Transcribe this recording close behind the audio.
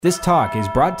This talk is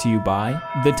brought to you by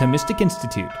the Thomistic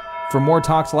Institute. For more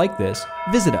talks like this,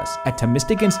 visit us at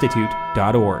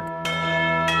ThomisticInstitute.org.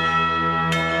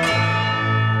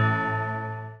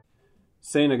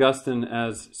 St. Augustine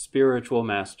as spiritual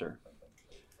master.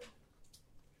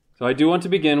 So I do want to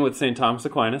begin with St. Thomas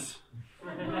Aquinas.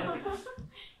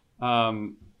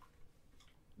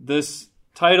 This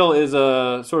title is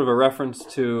a sort of a reference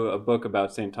to a book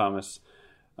about St. Thomas,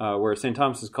 where St.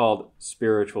 Thomas is called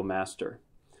spiritual master.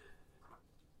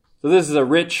 So this is a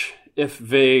rich, if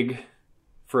vague,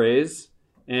 phrase,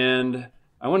 and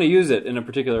I want to use it in a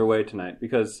particular way tonight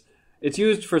because it's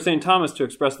used for St. Thomas to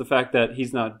express the fact that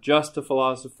he's not just a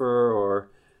philosopher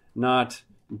or not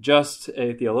just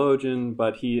a theologian,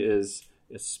 but he is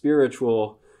a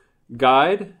spiritual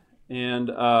guide, and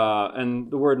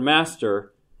the word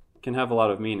master can have a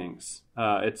lot of meanings.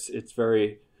 It's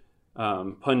very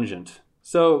pungent.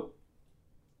 So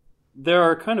there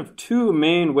are kind of two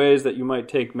main ways that you might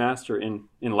take master in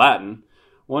Latin.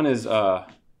 One is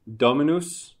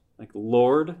dominus, like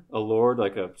Lord, a lord,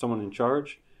 like someone in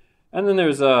charge. And then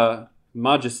there's a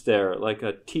magister, like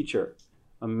a teacher,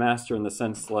 a master in the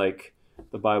sense like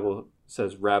the Bible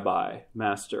says rabbi,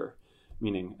 master,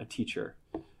 meaning a teacher.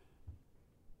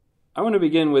 I want to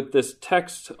begin with this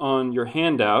text on your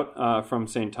handout from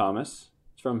St. Thomas.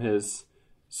 It's from his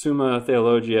Summa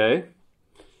Theologiae.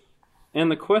 And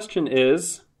the question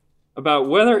is about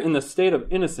whether in the state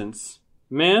of innocence,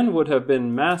 man would have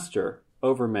been master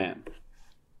over man.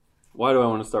 Why do I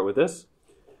want to start with this?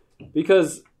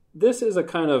 Because this is a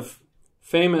kind of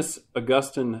famous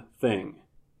Augustine thing.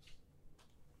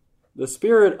 The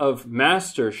spirit of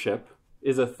mastership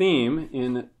is a theme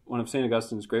in one of St.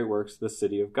 Augustine's great works, The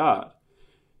City of God.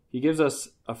 He gives us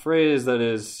a phrase that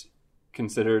is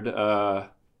considered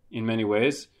in many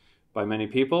ways by many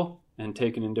people and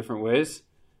taken in different ways.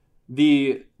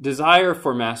 The desire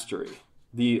for mastery,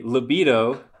 the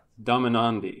libido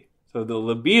dominandi. So the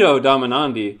libido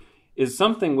dominandi is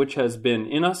something which has been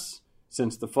in us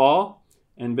since the fall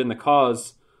and been the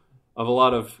cause of a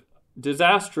lot of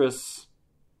disastrous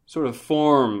sort of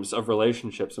forms of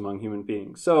relationships among human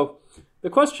beings. So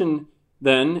the question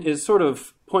then is sort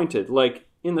of pointed, like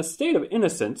in the state of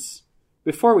innocence,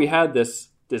 before we had this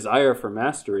desire for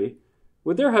mastery,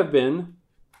 would there have been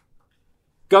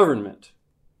government?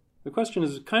 The question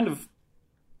is kind of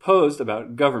posed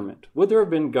about government. Would there have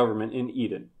been government in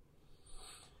Eden?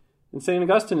 And St.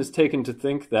 Augustine is taken to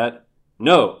think that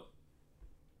no,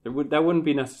 that wouldn't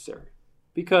be necessary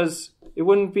because it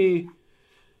wouldn't be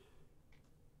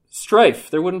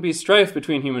strife. There wouldn't be strife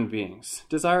between human beings.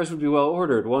 Desires would be well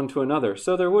ordered one to another,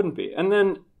 so there wouldn't be. And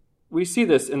then we see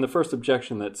this in the first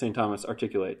objection that St. Thomas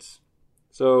articulates.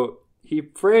 So he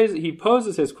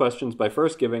poses his questions by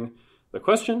first giving the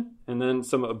question and then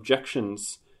some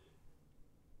objections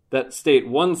that state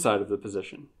one side of the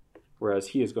position, whereas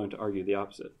he is going to argue the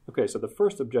opposite. Okay, so the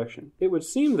first objection. It would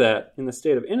seem that in the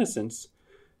state of innocence,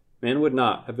 man would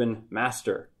not have been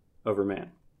master over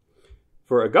man.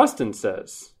 For Augustine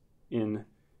says in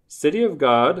City of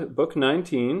God, Book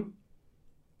 19,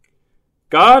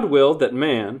 God willed that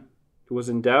man, who was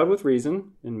endowed with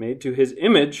reason and made to his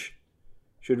image,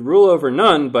 should rule over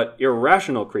none but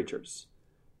irrational creatures,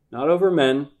 not over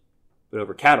men, but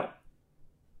over cattle.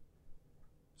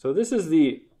 So this is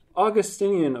the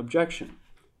Augustinian objection.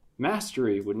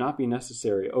 Mastery would not be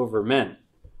necessary over men,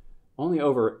 only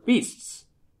over beasts.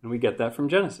 And we get that from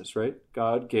Genesis, right?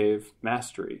 God gave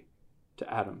mastery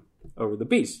to Adam over the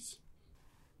beasts.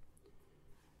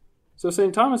 So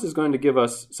St. Thomas is going to give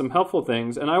us some helpful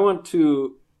things, and I want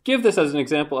to give this as an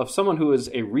example of someone who is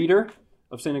a reader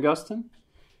of St. Augustine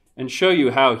and show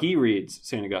you how he reads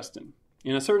St. Augustine.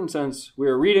 In a certain sense, we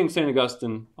are reading St.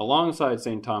 Augustine alongside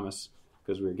St. Thomas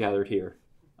because we are gathered here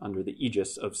under the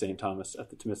aegis of St. Thomas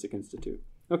at the Thomistic Institute.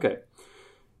 Okay.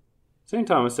 St.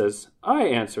 Thomas says, I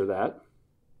answer that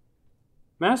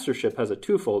mastership has a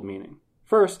twofold meaning.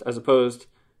 First, as opposed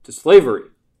to slavery,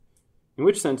 in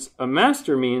which sense a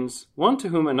master means one to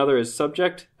whom another is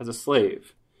subject as a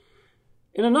slave.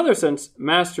 In another sense,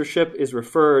 mastership is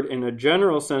referred in a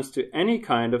general sense to any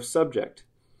kind of subject.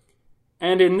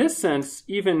 And in this sense,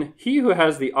 even he who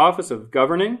has the office of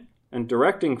governing and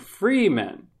directing free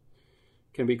men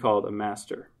can be called a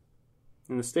master.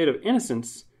 In the state of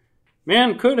innocence,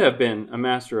 man could have been a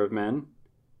master of men,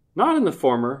 not in the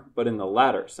former, but in the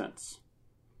latter sense.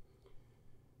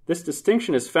 This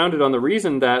distinction is founded on the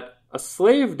reason that a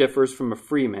slave differs from a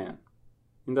free man,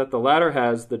 in that the latter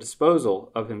has the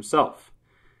disposal of himself,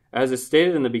 as is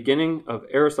stated in the beginning of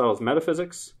Aristotle's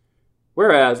Metaphysics,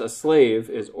 whereas a slave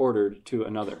is ordered to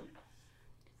another.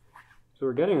 So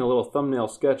we're getting a little thumbnail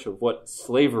sketch of what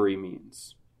slavery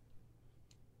means.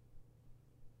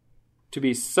 to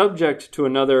be subject to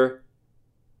another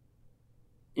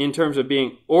in terms of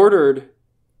being ordered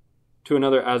to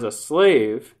another as a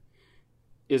slave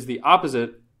is the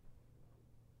opposite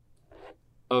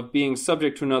of being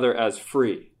subject to another as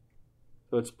free.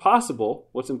 So it's possible,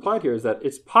 what's implied here is that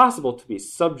it's possible to be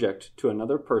subject to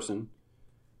another person,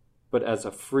 but as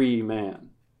a free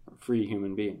man, a free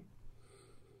human being.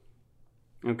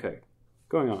 Okay,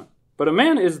 going on. But a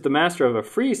man is the master of a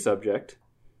free subject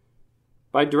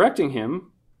by directing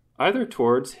him either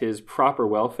towards his proper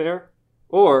welfare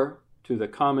or to the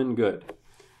common good.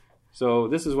 So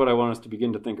this is what I want us to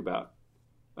begin to think about.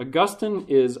 Augustine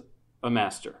is a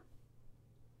master.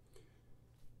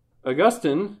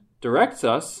 Augustine directs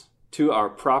us to our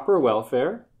proper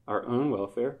welfare, our own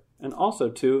welfare, and also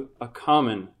to a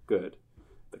common good.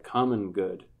 The common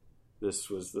good. This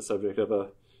was the subject of a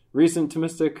recent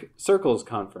Thomistic Circles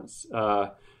conference.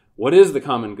 What is the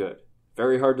common good?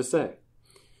 Very hard to say.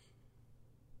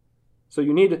 So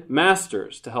you need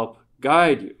masters to help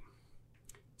guide you.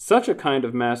 Such a kind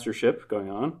of mastership, going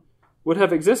on, would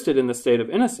have existed in the state of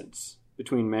innocence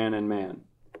between man and man.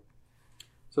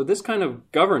 So this kind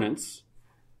of governance,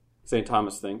 St.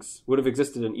 Thomas thinks, would have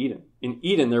existed in Eden. In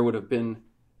Eden, there would have been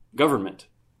government.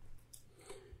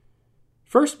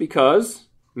 First, because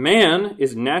man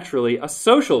is naturally a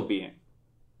social being.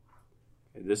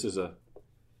 This is an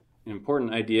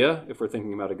important idea if we're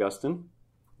thinking about Augustine,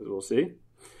 as we'll see,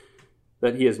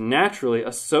 that he is naturally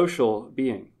a social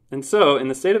being. And so, in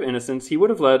the state of innocence, he would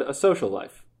have led a social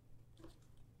life.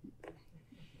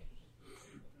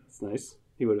 That's nice.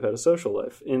 He would have had a social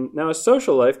life. Now, a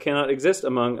social life cannot exist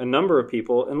among a number of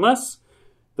people unless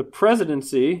under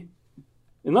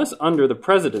the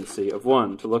presidency of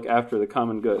one to look after the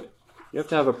common good. You have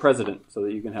to have a president so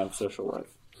that you can have social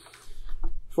life.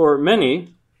 For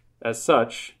many, as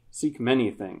such, seek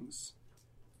many things,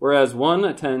 whereas one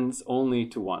attends only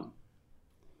to one.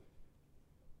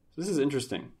 This is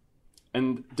interesting.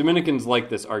 And Dominicans like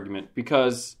this argument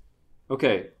because,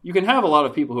 okay, you can have a lot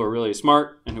of people who are really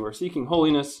smart and who are seeking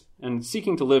holiness and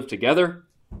seeking to live together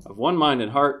of one mind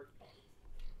and heart,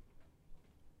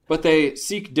 but they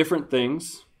seek different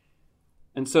things,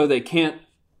 and so they can't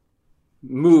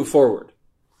move forward.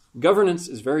 Governance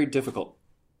is very difficult.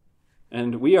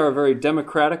 And we are a very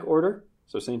democratic order.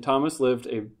 So St. Thomas lived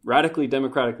a radically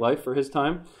democratic life for his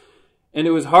time. And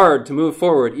it was hard to move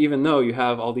forward, even though you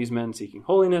have all these men seeking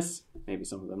holiness, maybe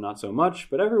some of them not so much,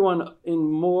 but everyone in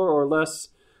more or less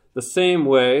the same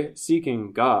way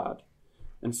seeking God.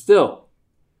 And still,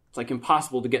 it's like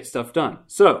impossible to get stuff done.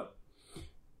 So,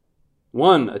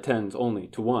 one attends only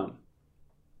to one.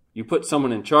 You put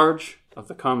someone in charge of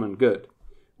the common good.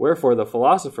 Wherefore the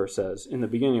philosopher says in the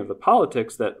beginning of the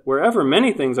Politics that wherever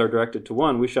many things are directed to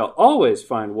one, we shall always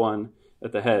find one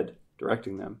at the head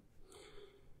directing them.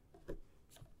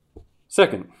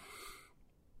 Second,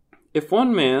 if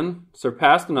one man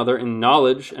surpassed another in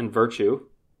knowledge and virtue,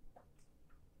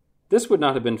 this would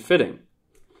not have been fitting,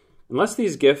 unless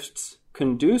these gifts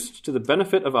conduced to the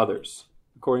benefit of others,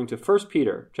 according to 1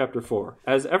 Peter chapter 4,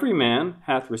 as every man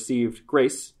hath received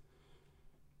grace,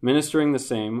 ministering the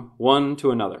same one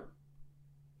to another.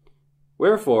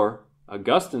 Wherefore,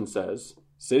 Augustine says,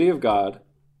 City of God,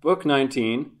 Book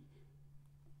 19,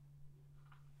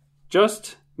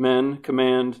 just men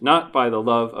command not by the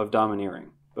love of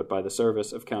domineering, but by the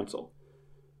service of counsel.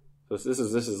 So this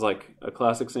is like a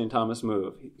classic St. Thomas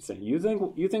move. He's saying, you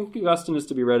think Augustine is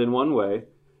to be read in one way.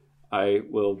 I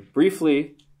will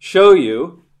briefly show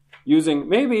you, using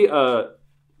maybe a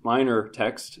minor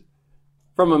text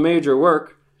from a major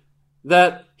work,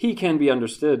 that he can be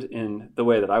understood in the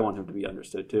way that I want him to be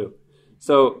understood too.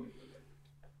 So,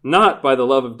 not by the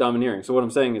love of domineering. So what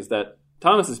I'm saying is that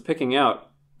Thomas is picking out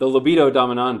the libido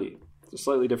dominandi. It's a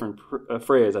slightly different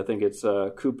phrase. I think it's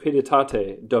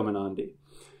cupiditate dominandi.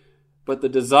 But the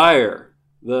desire,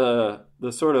 the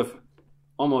sort of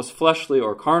almost fleshly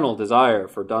or carnal desire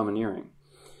for domineering.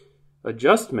 A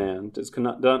just man does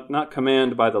not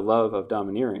command by the love of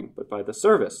domineering, but by the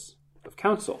service of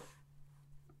counsel.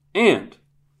 And,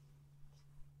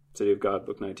 City of God,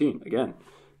 Book 19, again,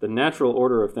 the natural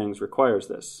order of things requires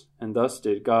this, and thus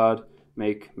did God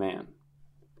make man.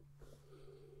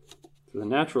 So the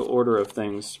natural order of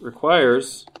things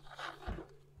requires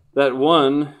that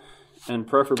one, and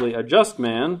preferably a just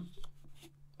man,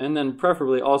 and then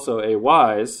preferably also a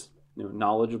wise,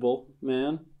 knowledgeable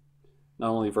man,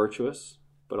 not only virtuous,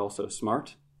 but also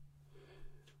smart,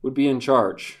 would be in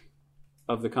charge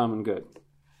of the common good.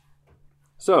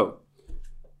 So,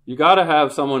 you got to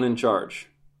have someone in charge,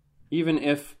 even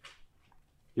if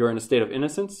you're in a state of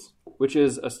innocence, which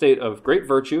is a state of great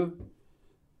virtue,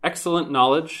 excellent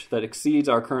knowledge that exceeds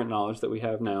our current knowledge that we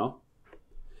have now,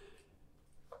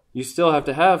 you still have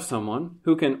to have someone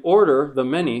who can order the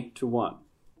many to one.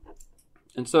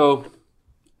 And so I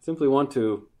simply want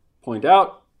to point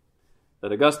out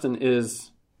that Augustine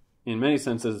is, in many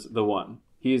senses, the one.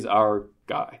 He's our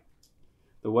guy.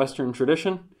 The Western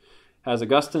tradition has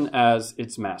Augustine as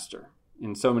its master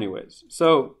in so many ways.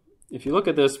 So if you look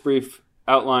at this brief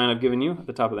outline I've given you at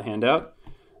the top of the handout,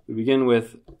 we begin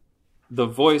with the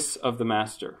voice of the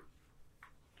master.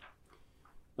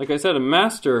 Like I said, a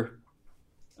master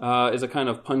is a kind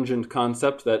of pungent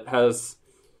concept that has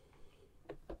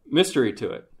mystery to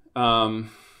it.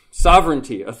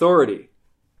 Sovereignty, authority,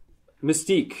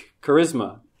 mystique,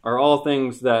 charisma are all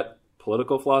things that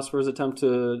political philosophers attempt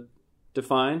to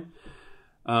define.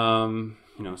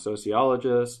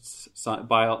 Sociologists,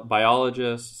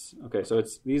 biologists. Okay, so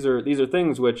these are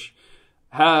things which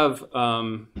have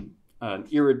an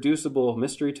irreducible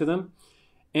mystery to them,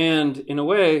 and in a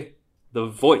way, the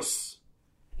voice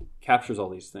captures all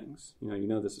these things. You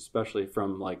know this especially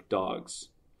from like dogs.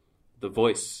 The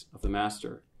voice of the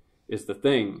master is the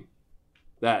thing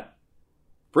that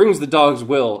brings the dog's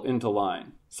will into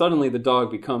line. Suddenly, the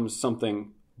dog becomes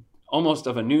something almost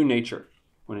of a new nature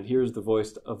when it hears the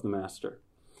voice of the master.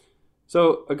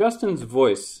 So Augustine's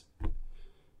voice,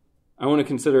 I want to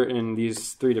consider in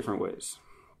these three different ways.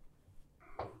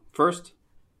 First,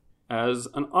 as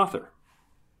an author.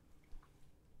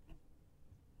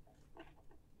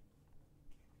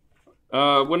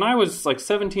 When I was like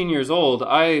 17 years old,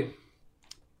 I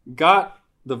got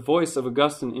the voice of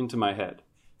Augustine into my head.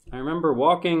 I remember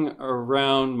walking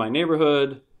around my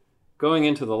neighborhood, going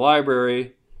into the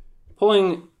library,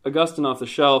 pulling Augustine off the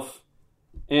shelf,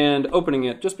 and opening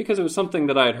it just because it was something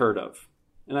that I had heard of.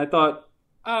 And I thought,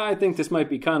 I think this might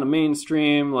be kind of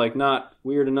mainstream, like not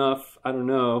weird enough, I don't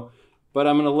know. But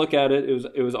I'm going to look at it.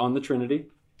 It was on the Trinity.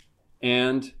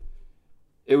 And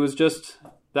it was just,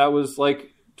 that was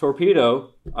like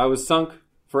torpedo. I was sunk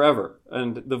forever.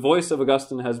 And the voice of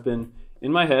Augustine has been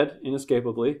in my head,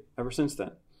 inescapably, ever since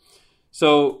then.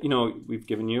 So, we've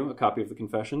given you a copy of the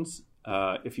Confessions.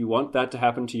 If you want that to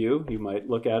happen to you, you might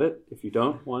look at it. If you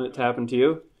don't want it to happen to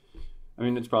you,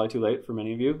 it's probably too late for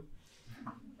many of you.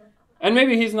 And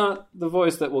maybe he's not the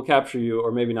voice that will capture you,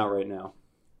 or maybe not right now.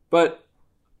 But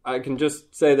I can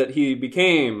just say that he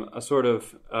became a sort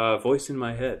of voice in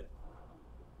my head,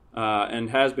 and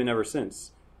has been ever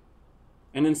since.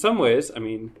 And in some ways,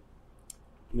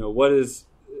 what is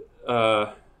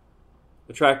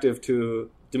attractive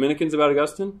to Dominicans about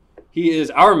Augustine? He is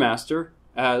our master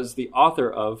as the author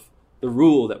of the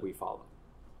rule that we follow.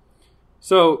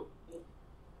 So,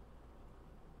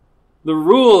 the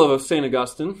rule of St.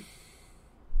 Augustine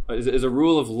is a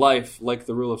rule of life like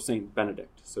the rule of St.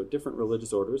 Benedict. So different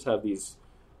religious orders have these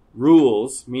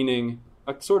rules, meaning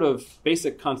a sort of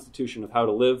basic constitution of how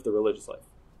to live the religious life.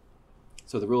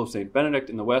 So the rule of St. Benedict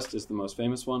in the West is the most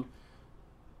famous one.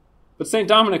 But St.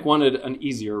 Dominic wanted an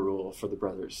easier rule for the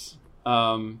brothers.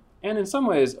 And in some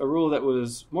ways, a rule that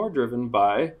was more driven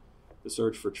by the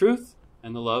search for truth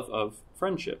and the love of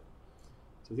friendship.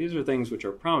 So these are things which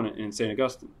are prominent in St.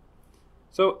 Augustine.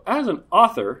 So as an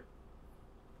author,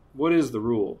 what is the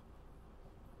rule?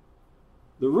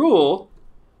 The rule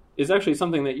is actually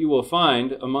something that you will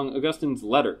find among Augustine's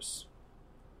letters.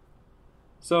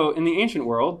 So in the ancient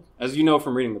world, as you know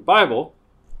from reading the Bible,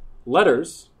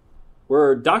 letters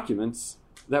were documents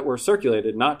that were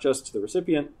circulated not just to the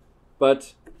recipient,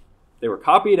 but they were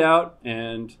copied out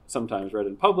and sometimes read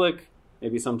in public,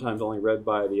 maybe sometimes only read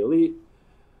by the elite.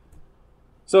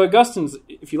 So Augustine's,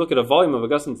 if you look at a volume of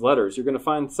Augustine's letters, you're going to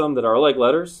find some that are like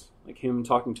letters, like him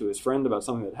talking to his friend about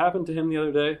something that happened to him the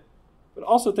other day, but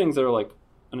also things that are like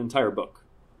an entire book.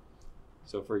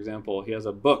 So for example, he has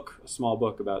a book, a small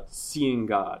book about seeing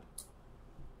God,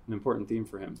 an important theme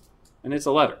for him. And it's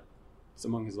a letter. It's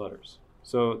among his letters.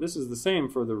 So this is the same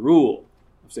for the rule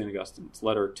of St. Augustine. It's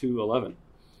letter 211.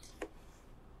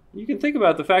 You can think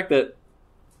about the fact that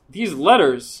these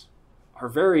letters are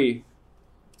very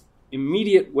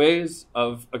immediate ways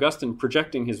of Augustine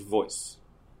projecting his voice,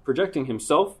 projecting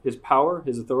himself, his power,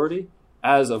 his authority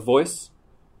as a voice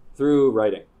through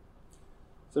writing.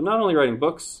 So not only writing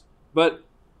books, but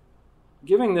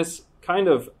giving this kind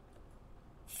of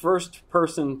first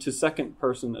person to second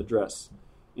person address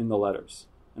in the letters,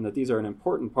 and that these are an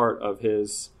important part of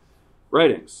his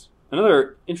writings.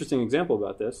 Another interesting example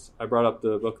about this, I brought up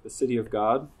the book The City of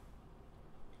God.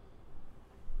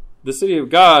 The City of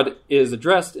God is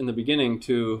addressed in the beginning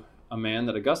to a man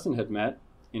that Augustine had met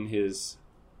in his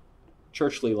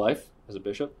churchly life as a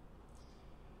bishop,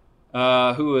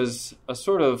 who was a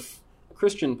sort of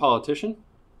Christian politician,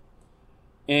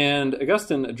 And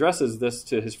Augustine addresses this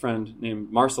to his friend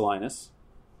named Marcellinus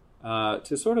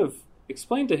to sort of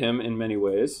explain to him in many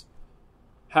ways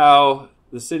how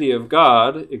the city of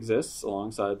God exists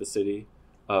alongside the city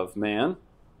of man,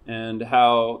 and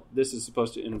how this is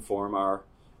supposed to inform our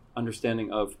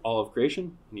understanding of all of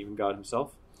creation and even God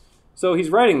himself. So he's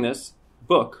writing this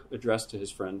book addressed to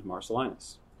his friend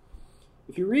Marcellinus.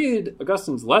 If you read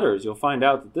Augustine's letters, you'll find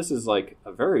out that this is like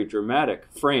a very dramatic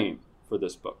frame for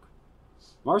this book.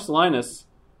 Marcellinus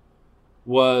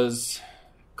was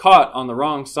caught on the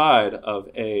wrong side of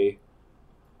a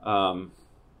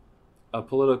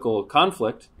political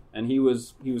conflict, and he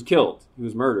was killed. He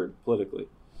was murdered politically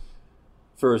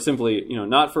for simply,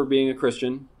 not for being a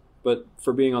Christian, but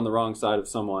for being on the wrong side of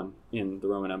someone in the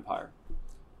Roman Empire.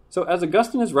 So as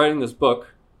Augustine is writing this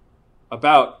book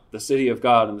about the city of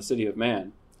God and the city of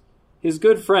man, his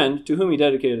good friend, to whom he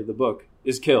dedicated the book,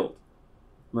 is killed,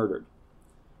 murdered.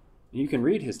 You can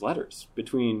read his letters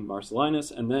between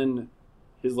Marcellinus and then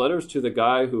his letters to the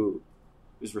guy who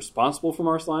is responsible for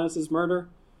Marcellinus' murder.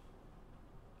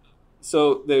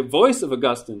 So the voice of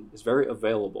Augustine is very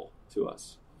available to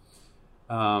us,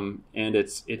 and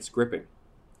it's gripping.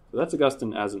 So that's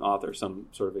Augustine as an author, some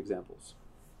sort of examples.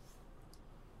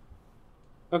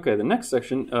 Okay, the next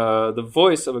section, the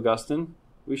voice of Augustine.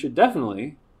 We should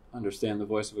definitely understand the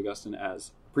voice of Augustine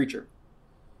as preacher.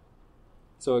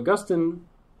 So Augustine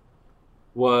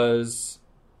was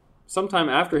sometime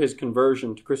after his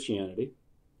conversion to Christianity.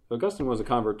 Augustine was a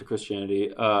convert to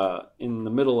Christianity in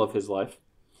the middle of his life.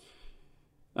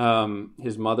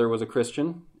 His mother was a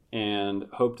Christian and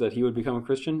hoped that he would become a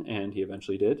Christian, and he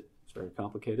eventually did. It's very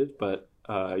complicated, but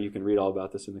you can read all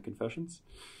about this in the Confessions.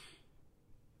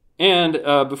 And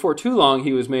before too long,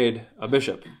 he was made a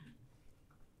bishop.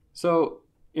 So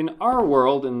in our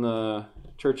world, in the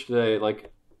church today,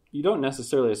 you don't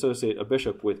necessarily associate a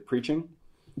bishop with preaching.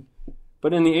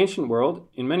 But in the ancient world,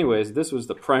 in many ways, this was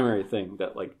the primary thing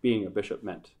that being a bishop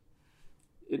meant.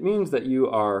 It means that you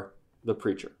are the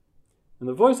preacher. And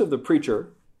the voice of the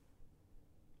preacher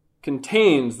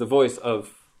contains the voice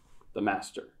of the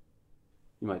master,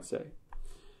 you might say.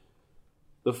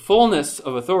 The fullness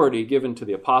of authority given to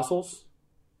the apostles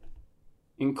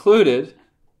included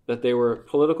that they were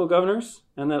political governors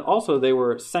and that also they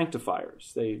were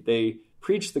sanctifiers. They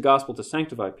preached the gospel to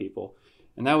sanctify people,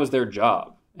 and that was their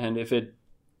job. And if it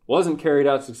wasn't carried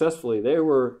out successfully, they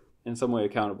were in some way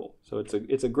accountable. So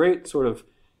it's a great sort of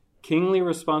kingly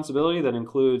responsibility that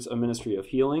includes a ministry of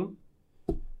healing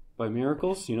by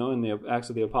miracles, in the Acts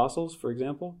of the Apostles, for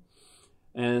example,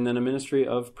 and then a ministry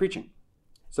of preaching.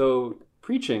 So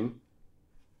preaching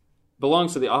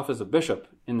belongs to the office of bishop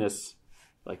in this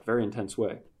very intense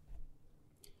way.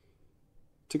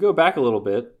 To go back a little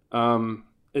bit,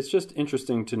 it's just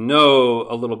interesting to know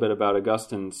a little bit about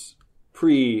Augustine's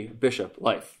pre-bishop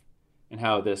life and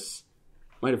how this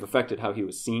might have affected how he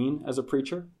was seen as a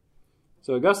preacher.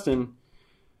 So Augustine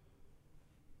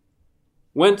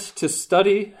went to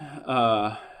study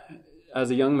as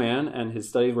a young man, and his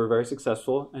studies were very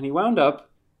successful, and he wound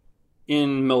up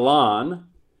in Milan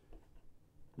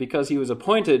because he was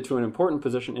appointed to an important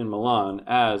position in Milan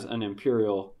as an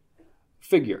imperial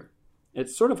figure.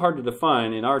 It's sort of hard to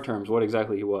define in our terms what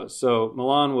exactly he was. So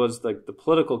Milan was the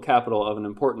political capital of an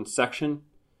important section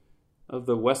of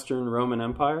the Western Roman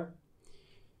Empire.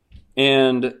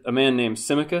 And a man named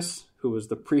Symmachus, who was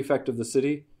the prefect of the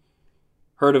city,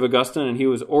 heard of Augustine, and he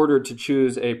was ordered to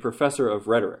choose a professor of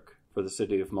rhetoric for the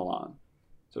city of Milan.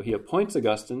 So he appoints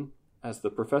Augustine as the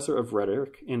professor of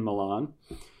rhetoric in Milan.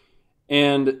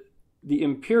 And the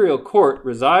imperial court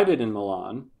resided in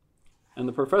Milan, and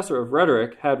the professor of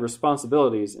rhetoric had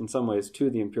responsibilities in some ways to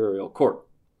the imperial court.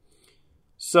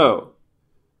 So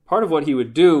part of what he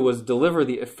would do was deliver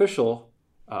the official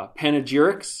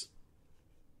panegyrics,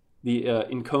 the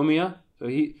encomia. So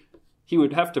he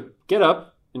would have to get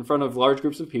up in front of large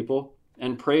groups of people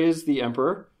and praise the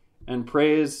emperor and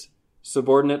praise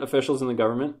subordinate officials in the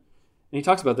government. And he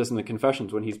talks about this in the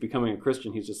Confessions when he's becoming a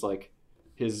Christian. He's just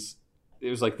it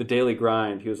was like the daily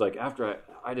grind. He was like, after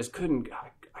I just couldn't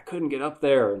get up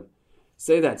there and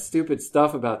say that stupid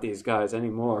stuff about these guys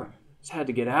anymore. Just had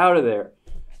to get out of there.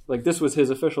 This was his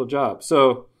official job.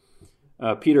 So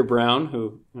Peter Brown,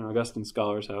 who Augustine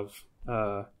scholars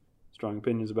have strong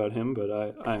opinions about him, but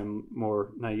I'm more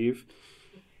naive.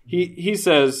 He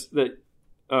says that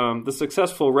the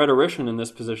successful rhetorician in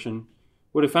this position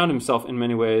would have found himself in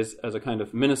many ways as a kind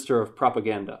of minister of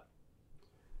propaganda.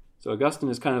 So Augustine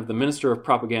is kind of the minister of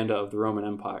propaganda of the Roman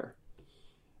Empire,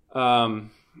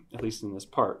 at least in this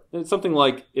part. It's something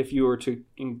like if you were to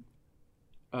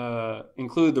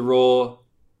include the role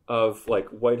of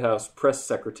White House press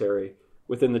secretary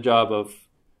within the job of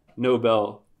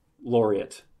Nobel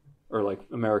laureate or like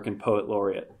American poet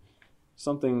laureate.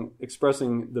 Something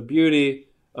expressing the beauty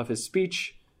of his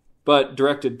speech, but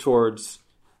directed towards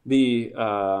the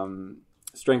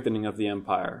strengthening of the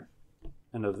empire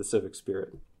and of the civic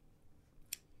spirit.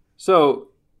 So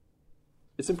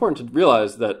it's important to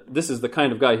realize that this is the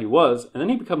kind of guy he was, and then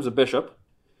he becomes a bishop,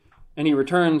 and he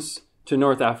returns to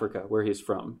North Africa, where he's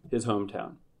from, his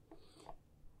hometown.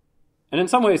 And in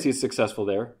some ways he's successful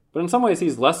there, but in some ways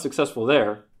he's less successful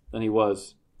there than he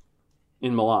was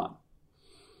in Milan.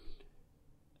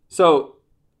 So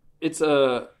it's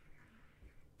a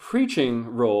preaching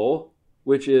role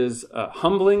which is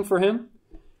humbling for him,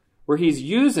 where he's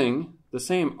using the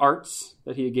same arts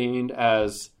that he gained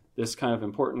as this kind of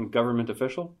important government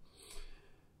official,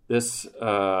 this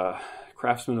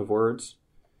craftsman of words.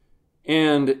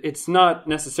 And it's not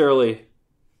necessarily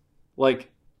like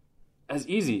as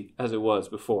easy as it was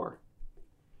before.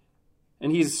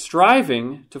 And he's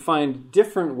striving to find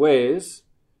different ways,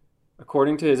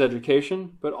 according to his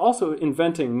education, but also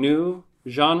inventing new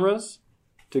genres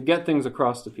to get things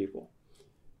across to people.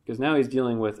 Because now he's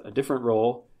dealing with a different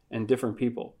role and different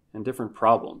people and different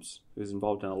problems. He was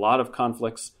involved in a lot of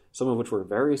conflicts, some of which were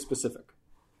very specific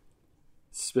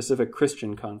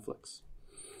Christian conflicts.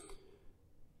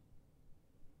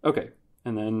 Okay,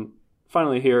 and then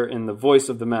finally here in the voice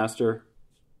of the master,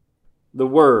 the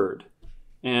word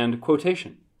and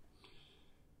quotation.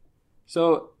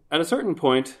 So at a certain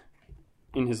point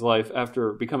in his life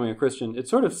after becoming a Christian, it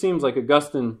sort of seems like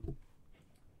Augustine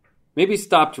maybe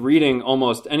stopped reading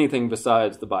almost anything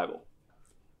besides the Bible.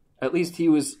 At least he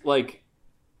was like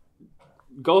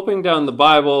gulping down the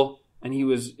Bible, and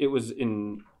it was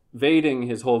invading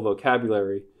his whole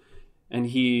vocabulary, and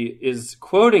he is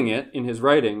quoting it in his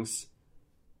writings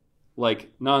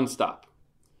like nonstop.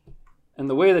 And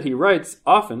the way that he writes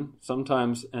often,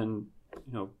 sometimes, and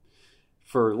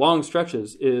for long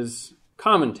stretches, is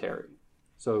commentary.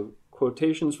 So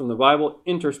quotations from the Bible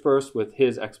interspersed with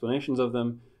his explanations of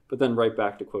them, but then right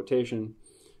back to quotation.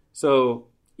 So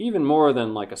even more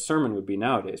than like a sermon would be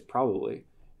nowadays, probably,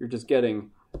 you're just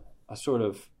getting a sort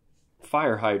of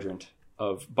fire hydrant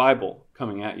of Bible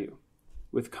coming at you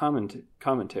with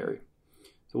commentary.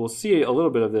 So we'll see a little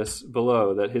bit of this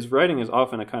below, that his writing is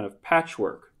often a kind of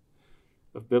patchwork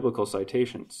of biblical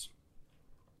citations.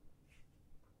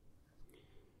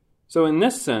 So in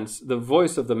this sense, the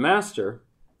voice of the master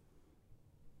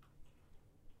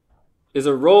is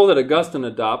a role that Augustine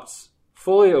adopts,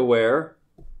 fully aware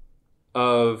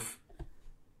of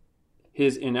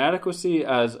his inadequacy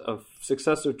as a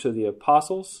successor to the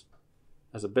apostles,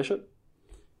 as a bishop,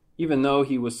 even though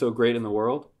he was so great in the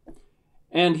world.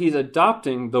 And he's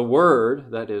adopting the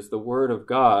word, that is, the word of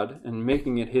God, and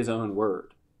making it his own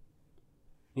word.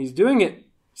 He's doing it,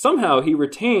 somehow he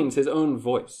retains his own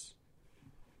voice.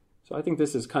 So I think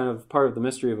this is kind of part of the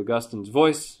mystery of Augustine's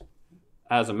voice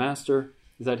as a master,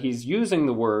 is that he's using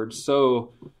the word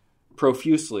so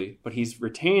profusely, but he's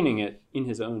retaining it in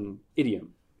his own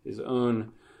idiom, his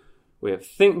own way of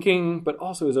thinking, but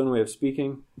also his own way of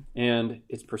speaking, and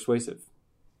it's persuasive.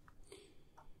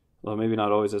 Well, maybe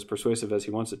not always as persuasive as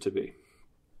he wants it to be.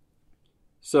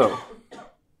 So,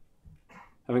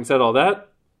 having said all that,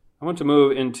 I want to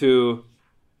move into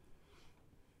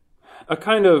a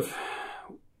kind of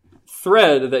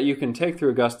thread that you can take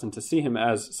through Augustine to see him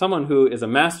as someone who is a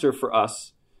master for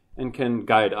us and can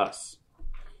guide us.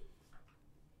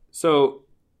 So,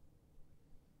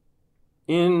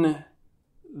 in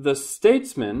The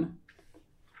Statesman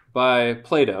by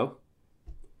Plato,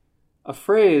 a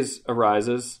phrase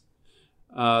arises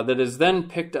that is then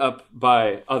picked up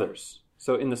by others.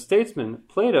 So in The Statesman,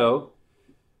 Plato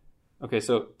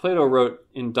wrote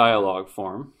in dialogue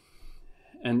form,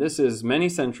 and this is many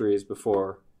centuries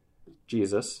before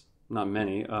Jesus, not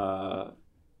many, a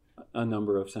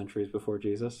number of centuries before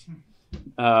Jesus.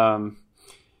 And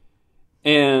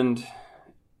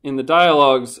in the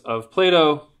dialogues of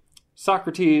Plato,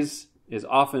 Socrates is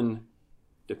often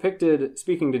depicted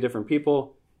speaking to different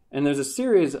people, and there's a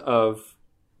series of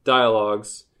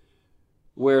dialogues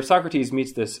where Socrates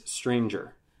meets this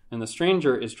stranger, and the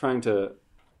stranger is trying to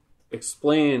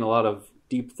explain a lot of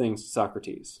deep things to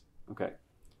Socrates. Okay,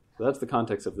 so that's the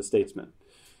context of The Statesman.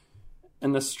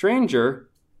 And the stranger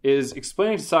is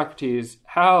explaining to Socrates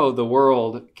how the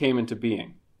world came into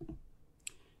being,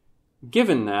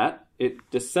 given that it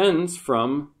descends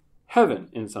from heaven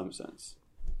in some sense.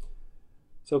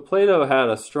 So Plato had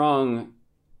a strong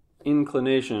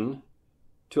inclination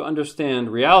to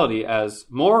understand reality as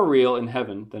more real in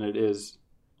heaven than it is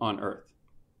on earth.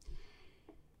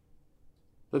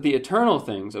 That the eternal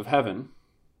things of heaven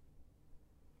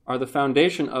are the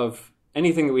foundation of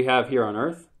anything that we have here on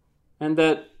earth, and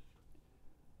that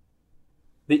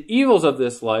the evils of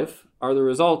this life are the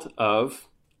result of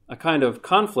a kind of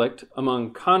conflict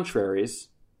among contraries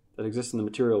that exist in the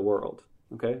material world.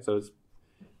 Okay, so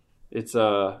it's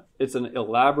an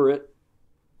elaborate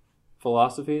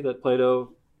philosophy that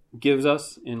Plato gives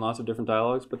us in lots of different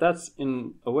dialogues, but that's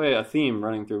in a way a theme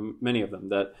running through many of them,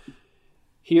 that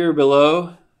here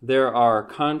below there are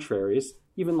contraries,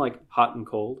 even like hot and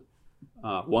cold,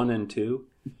 1 and 2,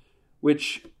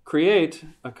 which create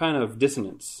a kind of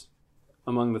dissonance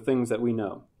among the things that we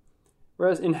know.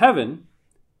 Whereas in heaven,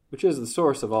 which is the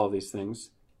source of all of these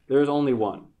things, there is only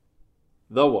one,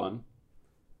 the one,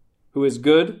 who is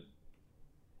good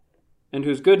and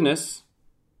whose goodness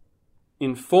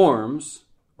informs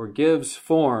or gives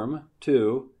form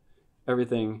to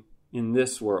everything in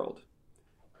this world.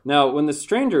 Now, when the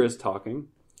stranger is talking,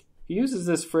 he uses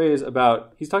this phrase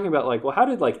about, he's talking about like, well, how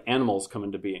did like animals come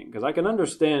into being? Because I can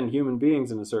understand human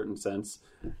beings in a certain sense.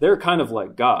 They're kind of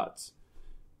like gods.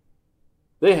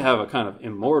 They have a kind of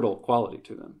immortal quality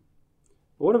to them.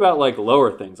 But what about like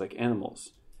lower things like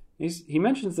animals? He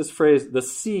mentions this phrase, the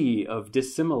sea of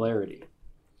dissimilarity.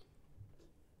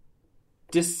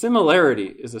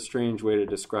 Dissimilarity is a strange way to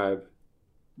describe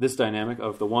this dynamic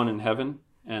of the one in heaven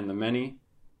and the many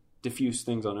diffuse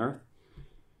things on earth.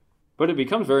 But it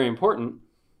becomes very important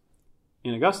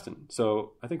in Augustine,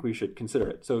 so I think we should consider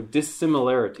it. So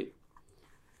dissimilarity.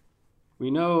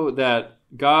 We know that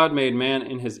God made man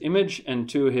in his image and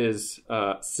to his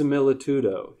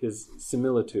similitudo, his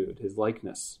similitude, his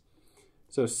likeness.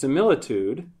 So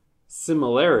similitude,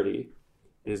 similarity,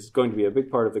 is going to be a big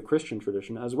part of the Christian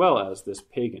tradition as well as this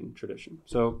pagan tradition.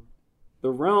 So the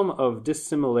realm of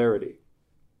dissimilarity.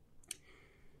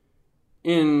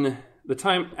 In the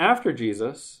time after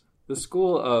Jesus, the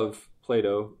school of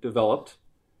Plato developed,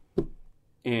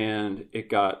 and it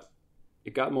got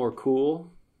more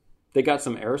cool. They got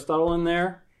some Aristotle in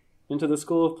there into the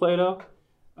school of Plato.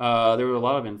 There were a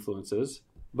lot of influences,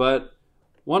 but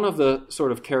one of the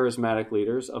sort of charismatic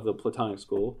leaders of the Platonic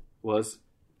school was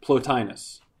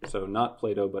Plotinus. So not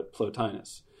Plato, but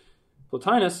Plotinus.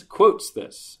 Plotinus quotes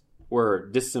this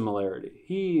word, dissimilarity.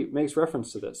 He makes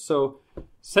reference to this. So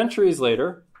centuries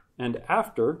later, and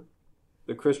after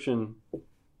the Christian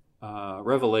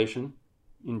revelation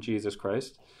in Jesus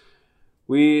Christ,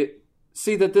 we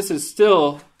see that this is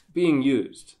still being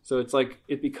used. So it's like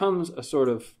it becomes a sort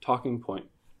of talking point,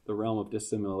 the realm of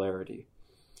dissimilarity.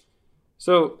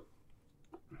 So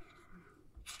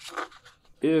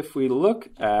if we look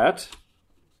at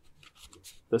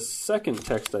the second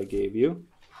text I gave you,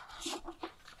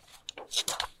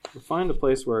 we'll find a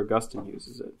place where Augustine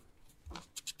uses it.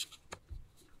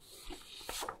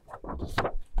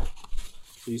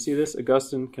 Do you see this?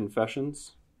 Augustine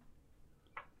Confessions,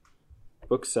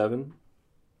 Book 7.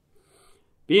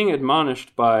 Being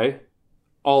admonished by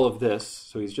all of this,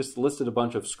 so he's just listed a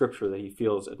bunch of scripture that he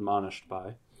feels admonished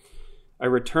by, I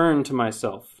returned to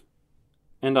myself,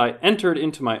 and I entered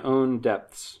into my own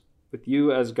depths, with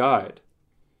you as guide,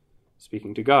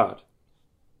 speaking to God.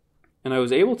 And I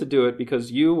was able to do it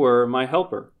because you were my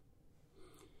helper.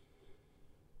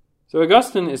 So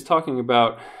Augustine is talking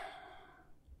about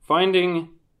finding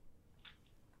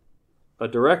a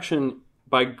direction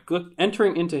by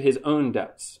entering into his own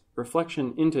depths,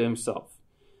 reflection into himself.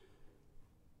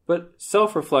 But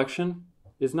self-reflection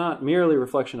is not merely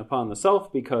reflection upon the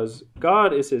self, because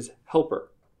God is his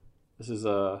helper. This is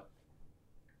a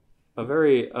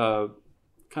very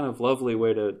kind of lovely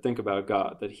way to think about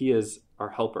God, that he is our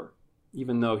helper.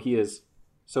 Even though he is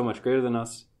so much greater than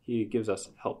us, he gives us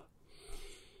help.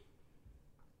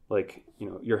 Like,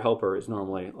 your helper is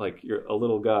normally like you're a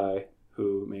little guy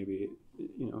who maybe,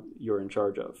 you're in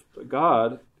charge of. But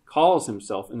God calls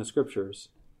himself in the scriptures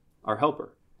our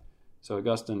helper. So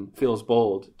Augustine feels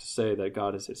bold to say that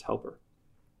God is his helper.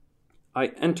 I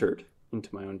entered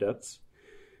into my own depths,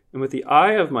 and with the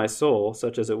eye of my soul,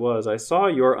 such as it was, I saw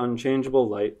your unchangeable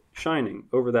light shining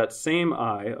over that same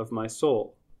eye of my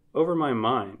soul, over my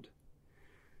mind.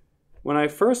 When I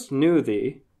first knew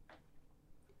thee,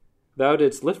 thou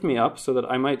didst lift me up so that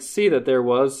I might see that there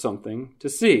was something to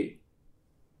see,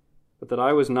 but that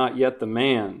I was not yet the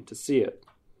man to see it.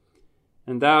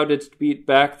 And thou didst beat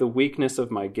back the weakness of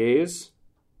my gaze,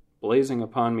 blazing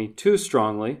upon me too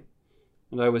strongly,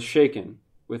 and I was shaken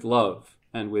with love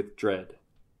and with dread.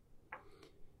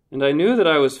 And I knew that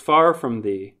I was far from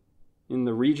thee, in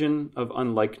the region of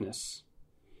unlikeness,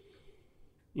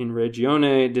 in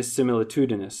regione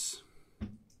dissimilitudinis,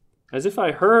 as if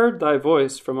I heard thy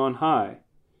voice from on high.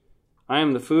 I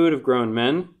am the food of grown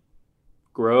men.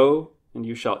 Grow, and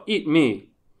you shall eat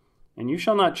me. and you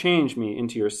shall not change me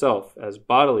into yourself as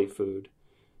bodily food,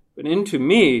 but into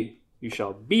me you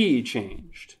shall be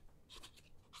changed.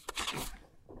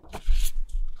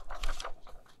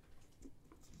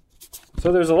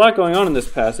 So there's a lot going on in this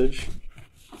passage.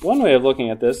 One way of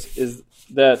looking at this is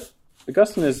that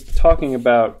Augustine is talking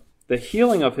about the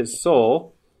healing of his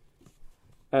soul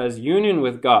as union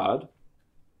with God.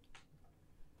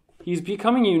 He's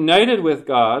becoming united with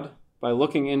God by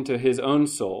looking into his own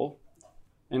soul,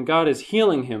 and God is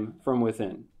healing him from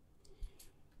within.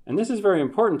 And this is very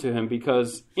important to him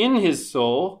because in his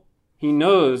soul, he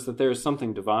knows that there is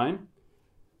something divine,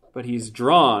 but he's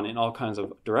drawn in all kinds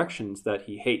of directions that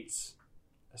he hates.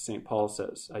 As St. Paul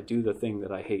says, I do the thing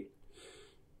that I hate.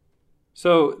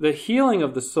 So the healing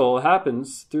of the soul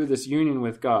happens through this union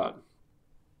with God.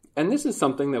 And this is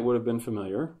something that would have been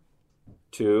familiar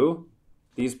to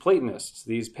these Platonists,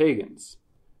 these pagans.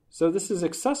 So this is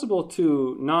accessible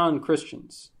to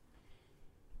non-Christians.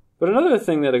 But another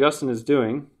thing that Augustine is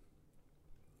doing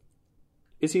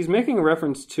is he's making a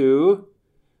reference to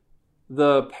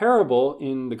the parable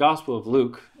in the Gospel of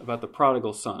Luke about the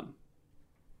prodigal son.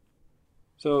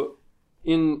 So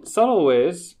in subtle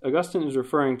ways, Augustine is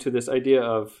referring to this idea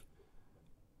of,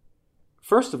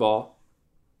 first of all,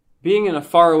 being in a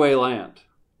faraway land.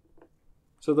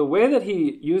 So the way that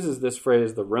he uses this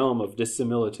phrase, the realm of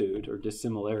dissimilitude or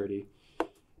dissimilarity,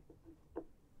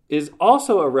 is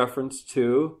also a reference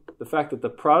to the fact that the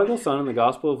prodigal son in the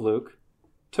Gospel of Luke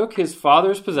took his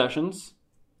father's possessions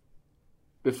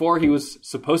before he was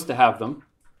supposed to have them.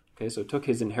 Okay, so took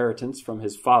his inheritance from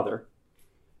his father,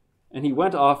 and he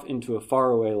went off into a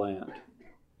faraway land.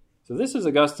 So this is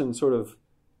Augustine sort of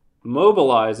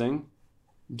mobilizing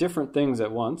different things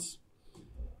at once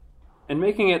and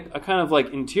making it a kind of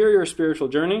like interior spiritual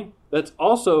journey that's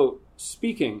also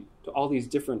speaking to all these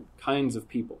different kinds of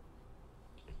people.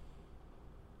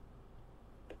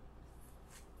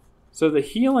 So the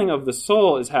healing of the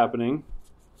soul is happening,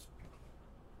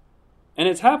 and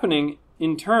it's happening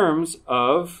in terms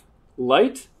of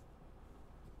light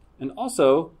and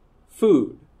also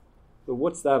food. So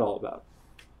what's that all about?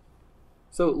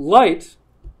 So light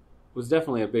was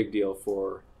definitely a big deal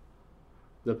for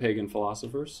the pagan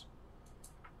philosophers.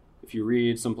 If you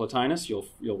read some Plotinus,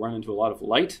 you'll run into a lot of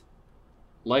light.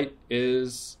 Light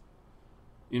is,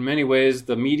 in many ways,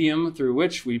 the medium through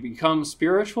which we become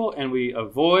spiritual and we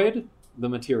avoid the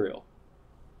material.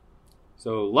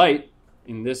 So light,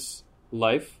 in this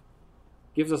life,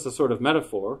 gives us a sort of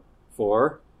metaphor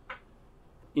for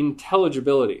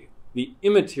intelligibility, the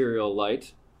immaterial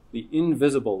light, the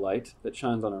invisible light that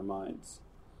shines on our minds.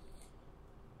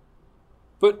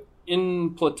 But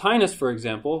in Plotinus, for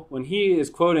example, when he is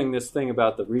quoting this thing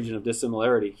about the region of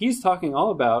dissimilarity, he's talking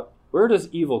all about where does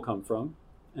evil come from,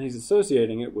 and he's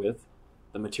associating it with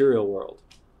the material world.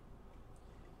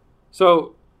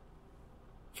 So,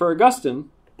 for Augustine,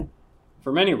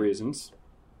 for many reasons,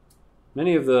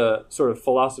 many of the sort of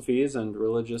philosophies and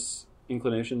religious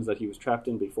inclinations that he was trapped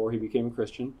in before he became a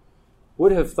Christian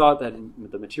would have thought that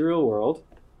the material world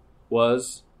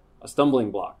was a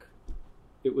stumbling block.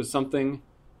 It was something,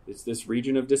 it's this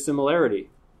region of dissimilarity.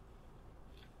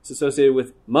 It's associated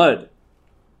with mud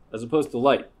as opposed to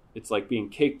light. It's like being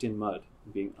caked in mud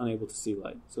and being unable to see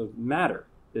light. So matter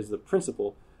is the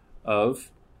principle of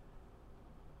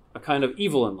a kind of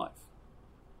evil in life.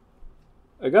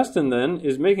 Augustine then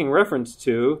is making reference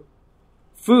to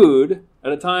food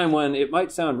at a time when it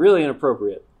might sound really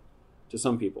inappropriate to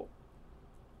some people.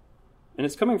 And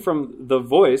it's coming from the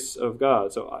voice of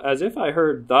God. So, as if I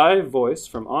heard thy voice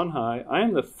from on high, I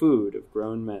am the food of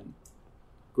grown men.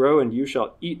 Grow, and you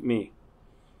shall eat me.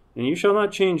 And you shall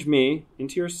not change me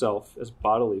into yourself as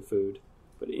bodily food,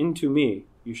 but into me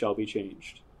you shall be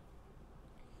changed.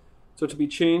 So to be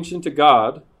changed into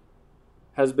God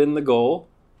has been the goal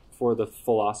for the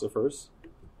philosophers.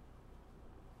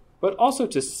 But also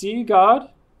to see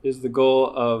God is the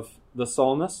goal of the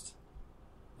psalmist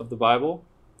of the Bible,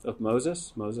 of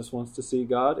Moses. Moses wants to see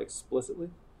God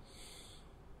explicitly.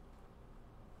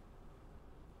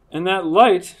 And that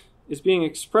light is being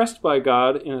expressed by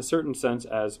God in a certain sense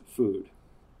as food.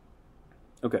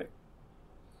 Okay.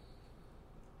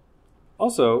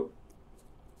 Also,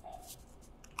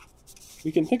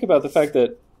 we can think about the fact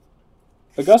that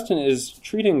Augustine is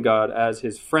treating God as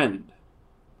his friend.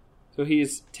 So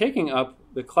he's taking up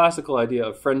the classical idea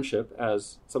of friendship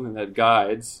as something that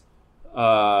guides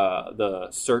the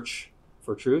search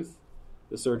for truth,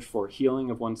 the search for healing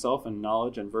of oneself and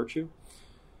knowledge and virtue.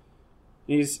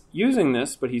 He's using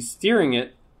this, but he's steering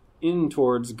it in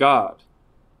towards God.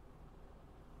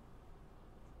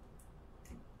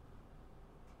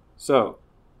 So,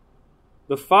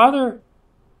 the Father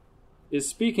is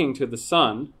speaking to the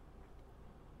Son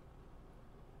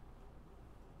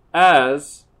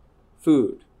as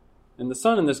food. And the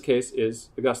Son in this case is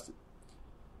Augustine.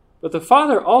 But the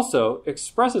Father also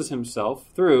expresses himself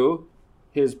through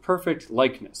his perfect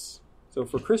likeness. So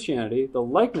for Christianity, the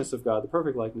likeness of God, the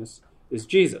perfect likeness, is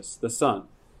Jesus, the Son.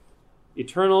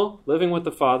 Eternal, living with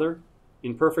the Father,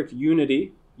 in perfect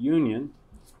unity, union,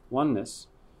 oneness,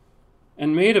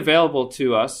 and made available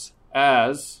to us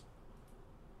as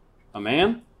a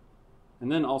man,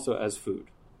 and then also as food.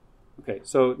 Okay,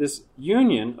 so this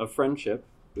union of friendship,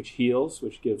 which heals,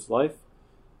 which gives life,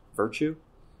 virtue,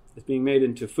 is being made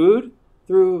into food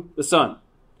through the Son.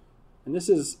 And this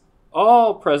is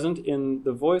all present in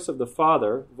the voice of the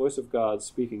Father, the voice of God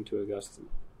speaking to Augustine.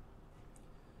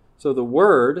 So the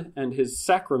Word and his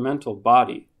sacramental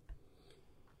body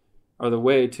are the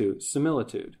way to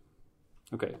similitude.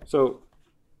 Okay, so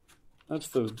that's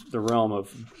the realm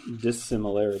of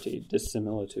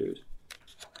dissimilitude.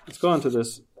 Let's go on to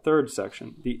this third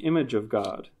section, the image of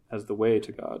God as the way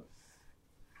to God.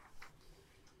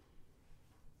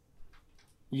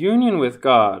 Union with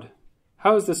God,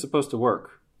 how is this supposed to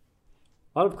work?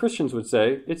 A lot of Christians would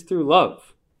say it's through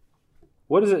love.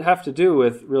 What does it have to do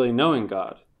with really knowing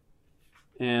God?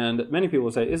 And many people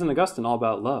would say, isn't Augustine all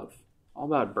about love? All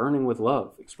about burning with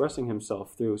love, expressing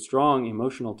himself through strong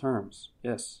emotional terms.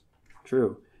 Yes,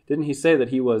 true. Didn't he say that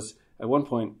he was, at one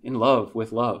point, in love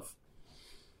with love?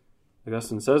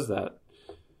 Augustine says that.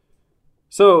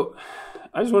 So,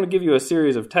 I just want to give you a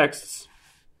series of texts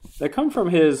that come from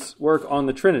his work on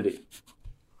the Trinity,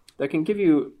 that can give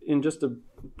you, in just a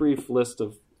brief list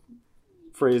of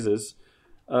phrases,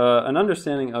 an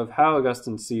understanding of how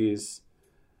Augustine sees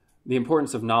the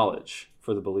importance of knowledge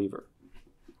for the believer.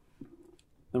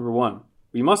 Number one,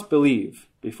 we must believe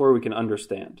before we can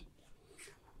understand.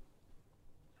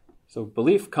 So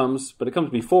belief comes, but it comes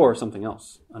before something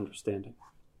else, understanding.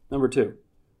 Number two,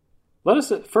 let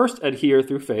us first adhere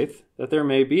through faith that there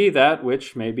may be that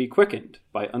which may be quickened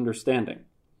by understanding.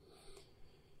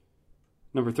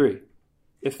 Number three,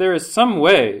 if there is some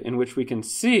way in which we can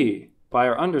see by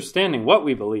our understanding what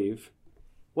we believe,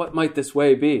 what might this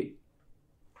way be?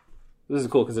 This is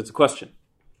cool because it's a question.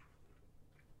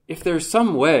 If there's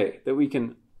some way that we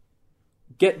can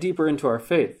get deeper into our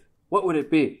faith, what would it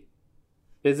be?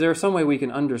 Is there some way we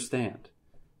can understand?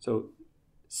 So,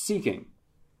 seeking.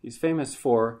 He's famous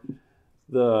for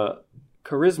the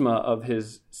charisma of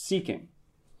his seeking.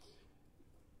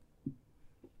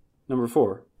 Number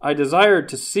four, I desired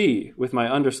to see with my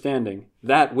understanding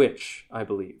that which I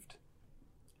believed.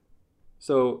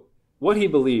 So, what he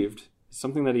believed is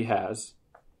something that he has,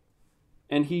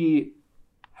 and he,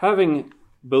 having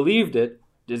believed it,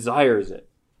 desires it.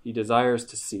 He desires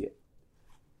to see it.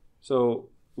 So,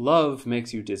 love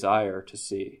makes you desire to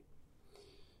see.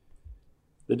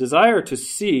 The desire to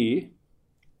see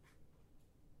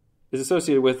is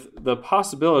associated with the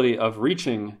possibility of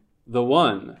reaching the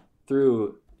one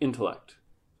through intellect.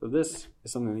 So this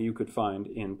is something that you could find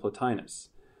in Plotinus,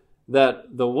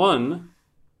 that the one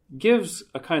gives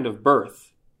a kind of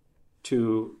birth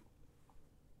to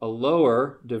a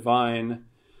lower divine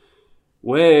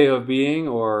way of being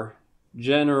or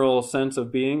general sense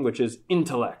of being, which is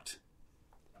intellect.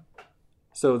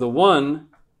 So the one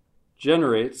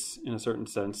generates, in a certain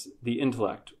sense, the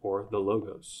intellect or the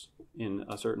logos in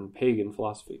a certain pagan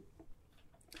philosophy.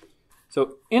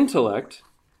 So intellect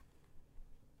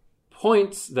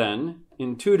points then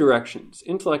in two directions.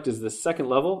 Intellect is the second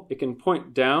level. It can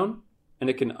point down and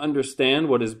it can understand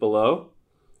what is below,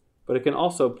 but it can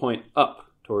also point up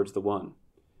towards the one.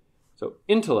 So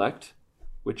intellect,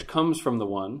 which comes from the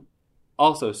one,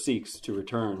 also seeks to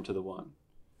return to the one.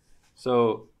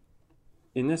 So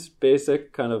in this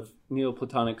basic kind of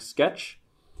Neoplatonic sketch,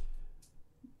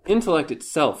 intellect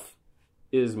itself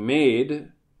is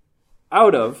made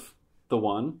out of the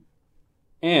one,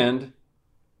 and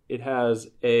it has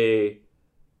a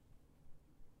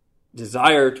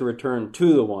desire to return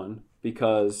to the one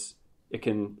because it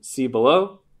can see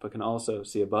below, but can also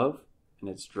see above, and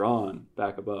it's drawn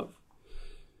back above.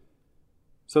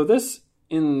 So this,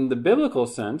 in the biblical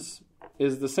sense,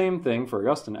 is the same thing for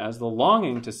Augustine as the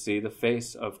longing to see the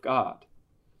face of God.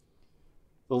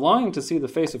 The longing to see the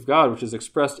face of God, which is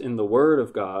expressed in the Word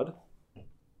of God,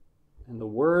 and the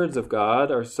words of God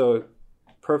are so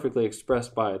perfectly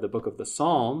expressed by the book of the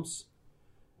Psalms,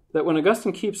 that when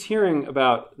Augustine keeps hearing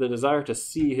about the desire to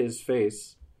see his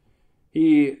face,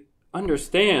 he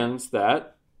understands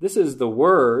that this is the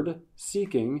Word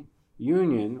seeking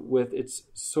union with its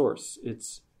source,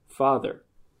 its Father.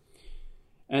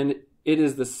 And it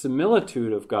is the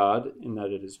similitude of God in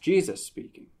that it is Jesus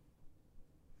speaking.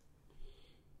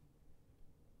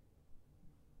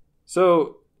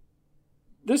 So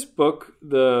this book,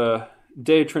 the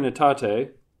De Trinitate,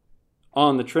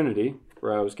 on the Trinity,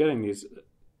 where I was getting these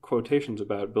quotations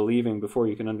about believing before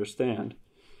you can understand,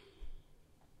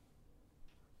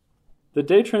 the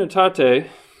De Trinitate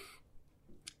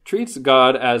treats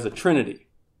God as a Trinity,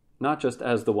 not just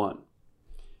as the one.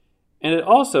 And it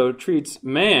also treats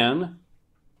man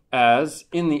as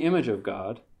in the image of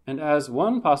God, and as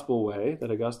one possible way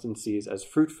that Augustine sees as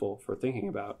fruitful for thinking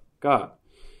about God.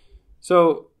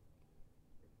 So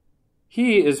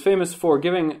he is famous for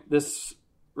giving this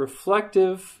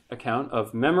reflective account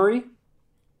of memory,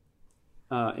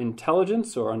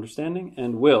 intelligence or understanding,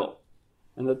 and will.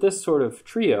 And that this sort of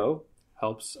trio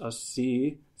helps us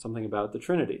see something about the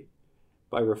Trinity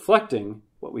by reflecting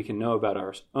what we can know about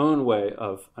our own way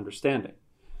of understanding,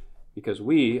 because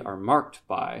we are marked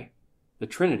by the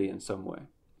Trinity in some way.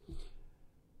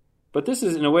 But this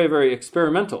is in a way very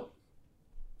experimental.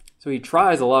 So he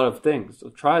tries a lot of things,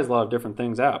 tries a lot of different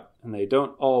things out, and they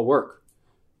don't all work.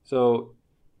 So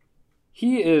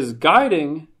he is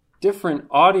guiding different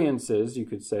audiences, you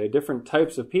could say, different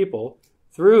types of people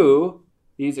through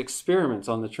these experiments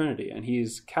on the Trinity, and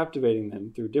he's captivating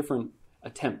them through different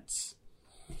attempts.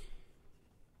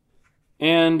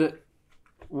 And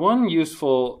one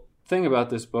useful thing about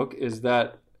this book is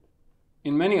that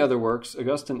in many other works,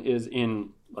 Augustine is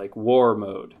in like war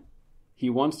mode. He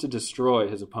wants to destroy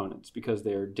his opponents because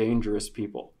they are dangerous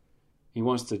people. He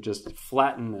wants to just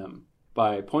flatten them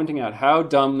by pointing out how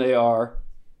dumb they are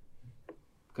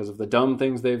because of the dumb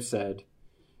things they've said,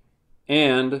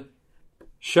 and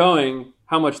showing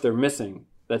how much they're missing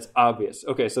that's obvious.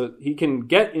 Okay, so he can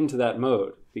get into that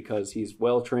mode because he's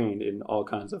well trained in all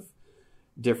kinds of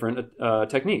different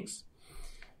techniques.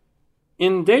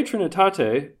 In De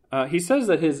Trinitate, he says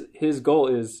that his goal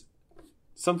is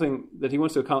something that he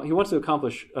wants to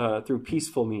accomplish through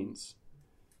peaceful means.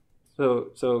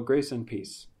 So grace and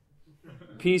peace.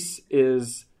 Peace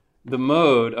is the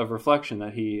mode of reflection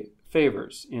that he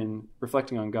favors in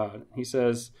reflecting on God. He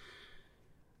says,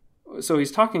 so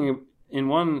he's talking in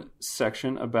one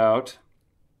section about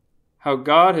how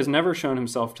God has never shown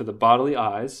himself to the bodily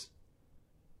eyes.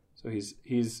 So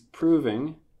he's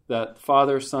proving that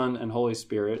Father, Son, and Holy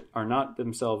Spirit are not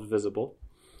themselves visible.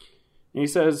 And he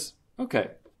says,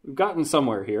 okay, we've gotten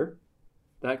somewhere here.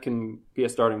 That can be a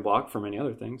starting block for many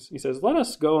other things. He says, let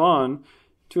us go on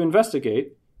to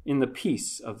investigate in the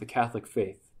peace of the Catholic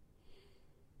faith,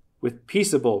 with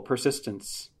peaceable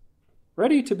persistence,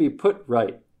 ready to be put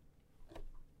right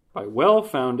by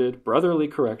well-founded brotherly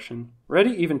correction,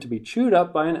 ready even to be chewed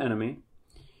up by an enemy,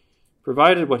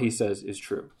 provided what he says is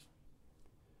true.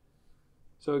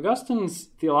 So Augustine's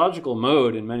theological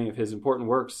mode in many of his important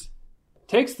works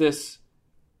takes this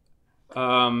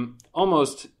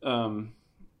almost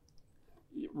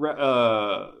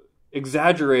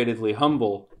exaggerately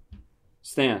humble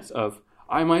stance of,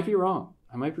 I might be wrong.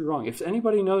 I might be wrong. If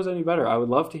anybody knows any better, I would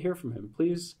love to hear from him.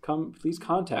 Please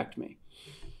contact me.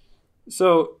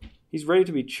 So he's ready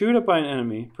to be chewed up by an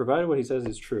enemy, provided what he says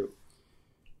is true,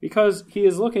 because he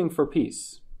is looking for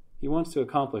peace. He wants to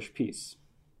accomplish peace.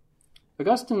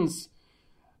 Augustine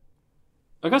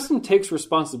takes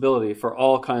responsibility for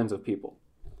all kinds of people.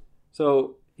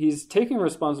 So he's taking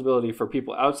responsibility for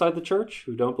people outside the church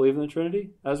who don't believe in the Trinity,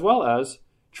 as well as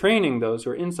training those who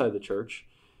are inside the church.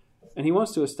 And he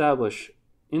wants to establish,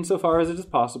 insofar as it is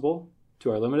possible,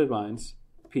 to our limited minds,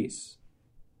 peace.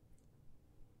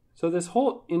 So this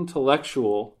whole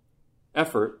intellectual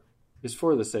effort is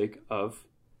for the sake of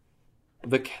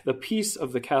the peace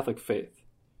of the Catholic faith.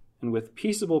 And with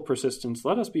peaceable persistence,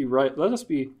 let us be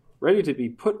ready to be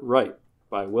put right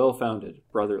by well-founded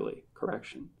brotherly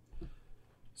correction.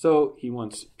 So he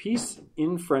wants peace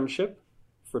in friendship,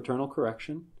 fraternal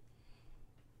correction,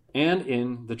 and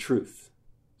in the truth.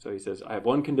 So he says, I have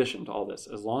one condition to all this,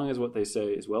 as long as what they say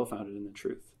is well-founded in the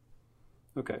truth.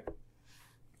 Okay.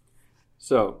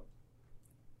 So,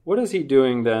 what is he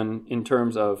doing then in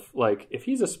terms of, like, if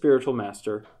he's a spiritual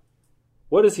master,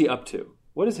 what is he up to?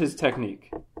 What is his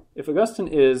technique? If Augustine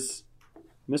is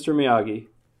Mr. Miyagi,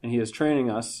 and he is training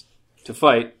us to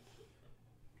fight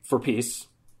for peace,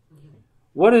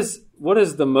 what is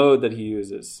the mode that he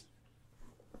uses?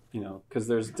 Because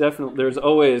there's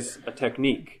always a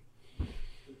technique.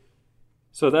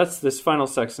 So that's this final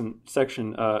section,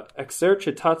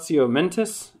 exercitatio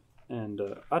mentis and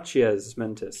acies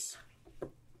mentis.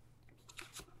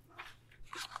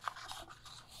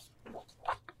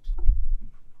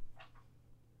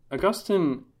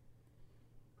 Augustine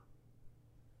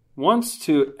wants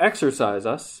to exercise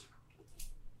us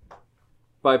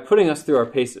by putting us through our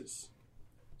paces.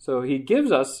 So he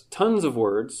gives us tons of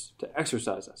words to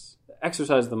exercise us.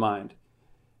 exercise the mind.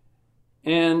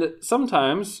 And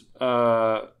sometimes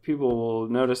people will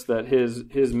notice that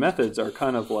his methods are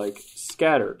kind of like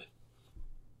scattered.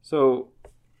 So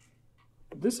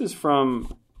this is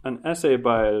from an essay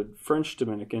by a French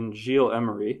Dominican, Gilles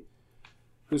Emery,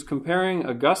 who's comparing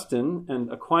Augustine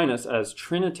and Aquinas as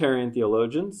Trinitarian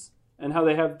theologians and how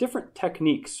they have different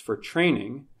techniques for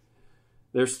training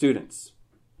their students.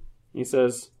 He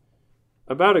says,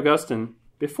 about Augustine,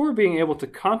 before being able to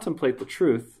contemplate the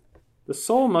truth, the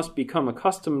soul must become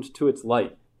accustomed to its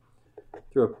light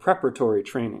through a preparatory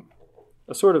training,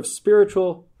 a sort of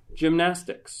spiritual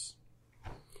gymnastics.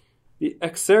 The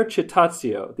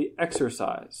exercitatio, the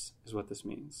exercise, is what this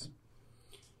means.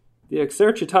 The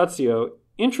exercitatio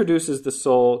introduces the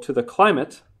soul to the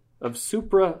climate of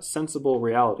supra-sensible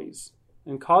realities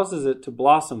and causes it to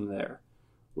blossom there,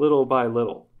 little by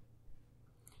little.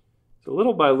 So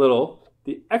little by little,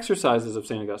 the exercises of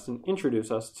St. Augustine introduce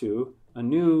us to a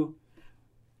new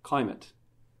climate.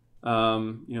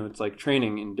 It's like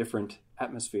training in different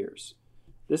atmospheres.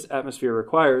 This atmosphere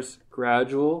requires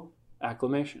gradual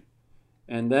acclimation,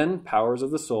 and then powers of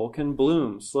the soul can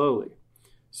bloom slowly.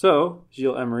 So,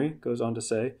 Gilles Emery goes on to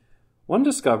say, one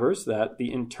discovers that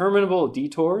the interminable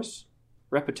detours,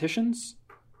 repetitions,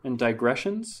 and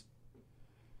digressions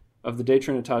of the De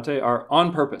Trinitate are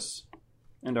on purpose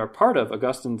and are part of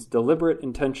Augustine's deliberate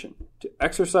intention to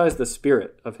exercise the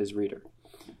spirit of his reader,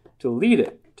 to lead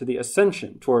it to the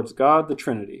ascension towards God the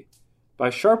Trinity by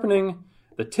sharpening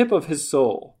the tip of his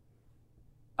soul,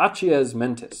 acies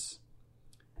mentis,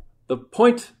 the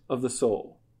point of the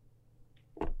soul.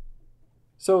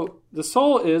 So the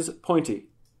soul is pointy.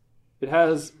 It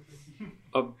has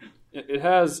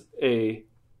a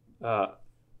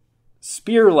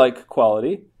spear-like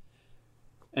quality,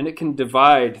 and it can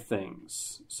divide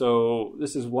things. So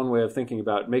this is one way of thinking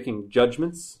about making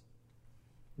judgments.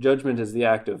 Judgment is the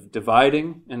act of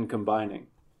dividing and combining.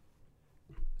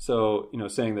 So,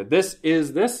 saying that this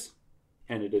is this,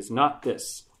 and it is not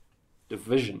this.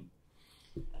 Division.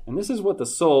 And this is what the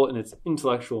soul in its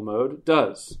intellectual mode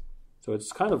does. So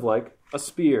it's kind of like a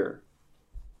spear,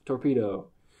 torpedo.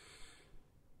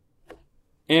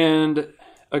 And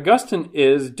Augustine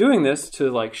is doing this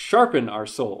to sharpen our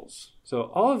souls.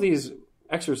 So all of these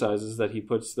exercises that he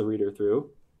puts the reader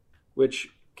through, which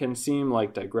can seem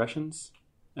like digressions,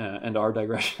 and are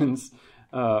digressions,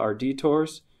 are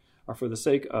detours, are for the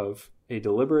sake of a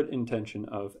deliberate intention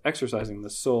of exercising the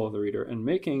soul of the reader and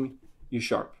making you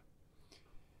sharp.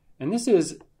 And this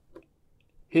is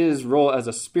his role as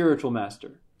a spiritual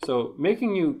master. So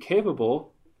making you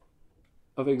capable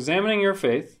of examining your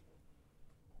faith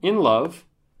in love,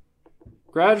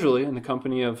 gradually in the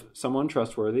company of someone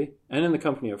trustworthy, and in the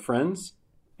company of friends,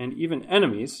 and even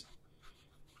enemies,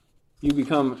 you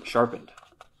become sharpened.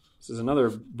 This is another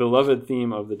beloved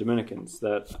theme of the Dominicans,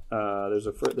 that there's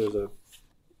a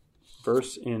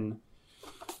verse in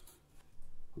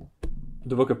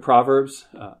the book of Proverbs,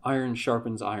 iron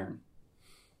sharpens iron.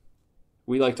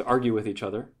 We like to argue with each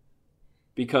other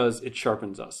because it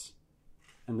sharpens us.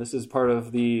 And this is part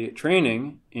of the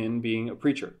training in being a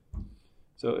preacher.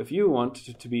 So if you want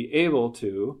to be able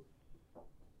to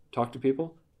talk to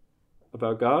people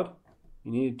about God,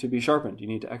 you need to be sharpened. You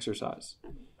need to exercise.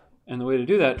 And the way to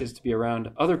do that is to be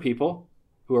around other people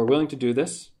who are willing to do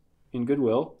this in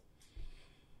goodwill,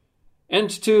 and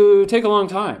to take a long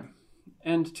time,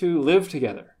 and to live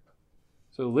together.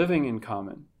 So living in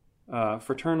common,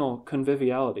 fraternal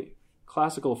conviviality,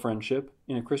 classical friendship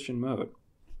in a Christian mode.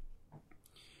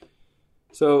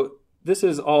 So this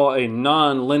is all a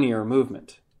non-linear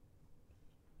movement.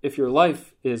 If your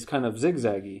life is kind of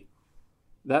zigzaggy,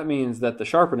 that means that the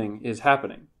sharpening is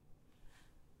happening.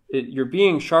 You're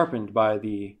being sharpened by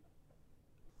the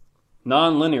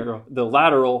non-linear, the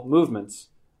lateral movements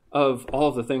of all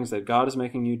of the things that God is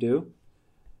making you do,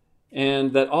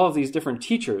 and that all of these different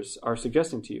teachers are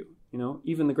suggesting to you.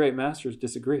 Even the great masters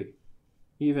disagree.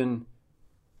 Even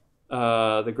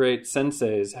the great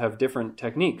senseis have different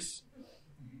techniques.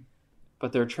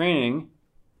 But they're training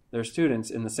their students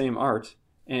in the same art,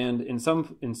 and in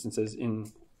some instances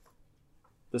in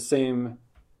the same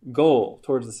goal,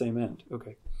 towards the same end.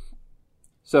 Okay.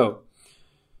 So,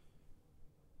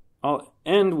 I'll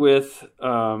end with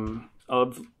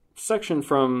a section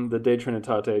from the De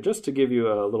Trinitate, just to give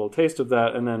you a little taste of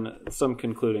that, and then some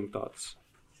concluding thoughts.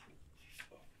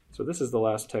 So this is the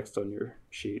last text on your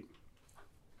sheet.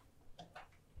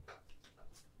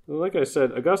 Like I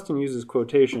said, Augustine uses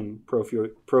quotation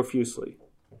profusely.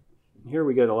 Here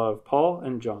we get a lot of Paul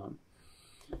and John.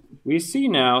 We see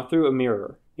now through a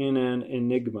mirror, in an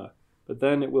enigma, but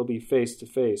then it will be face to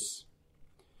face.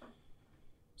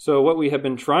 So what we have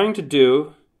been trying to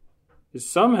do is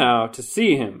somehow to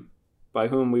see him, by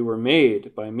whom we were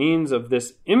made, by means of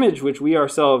this image which we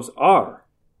ourselves are,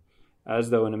 as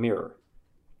though in a mirror.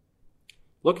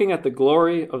 Looking at the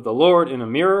glory of the Lord in a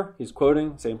mirror, he's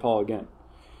quoting St. Paul again.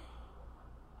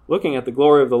 Looking at the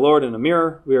glory of the Lord in a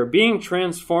mirror, we are being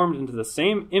transformed into the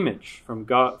same image from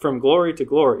glory to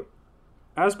glory,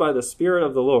 as by the Spirit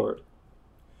of the Lord.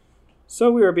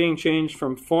 So we are being changed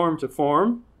from form to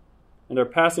form, and are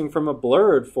passing from a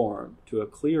blurred form to a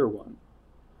clear one.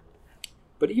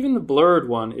 But even the blurred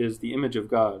one is the image of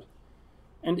God.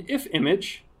 And if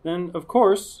image, then of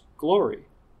course glory,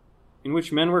 in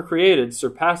which men were created,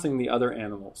 surpassing the other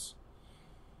animals.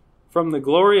 From the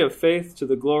glory of faith to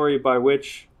the glory by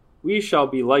which we shall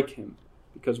be like him,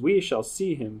 because we shall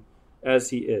see him as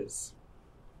he is.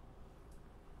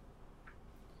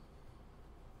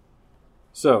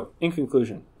 So, in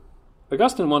conclusion,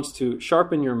 Augustine wants to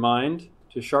sharpen your mind,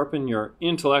 to sharpen your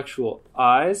intellectual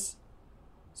eyes,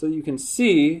 so that you can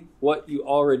see what you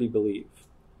already believe.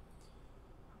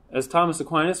 As Thomas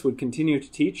Aquinas would continue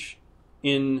to teach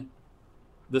in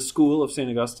the school of St.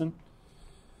 Augustine,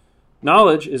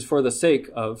 knowledge is for the sake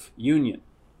of union.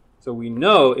 So we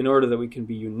know in order that we can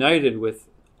be united with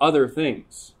other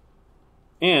things,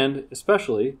 and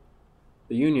especially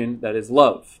the union that is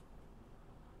love.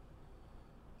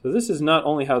 So this is not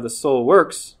only how the soul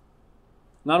works,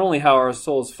 not only how our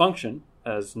souls function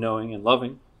as knowing and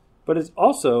loving, but it's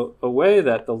also a way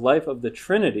that the life of the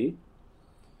Trinity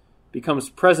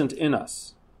becomes present in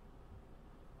us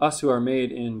who are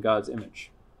made in God's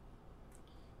image.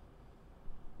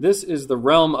 This is the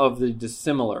realm of the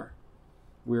dissimilar.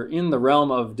 We're in the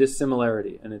realm of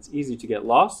dissimilarity, and it's easy to get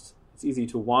lost. It's easy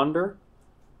to wander,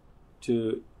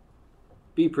 to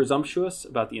be presumptuous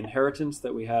about the inheritance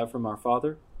that we have from our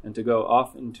Father, and to go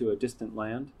off into a distant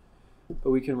land.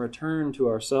 But we can return to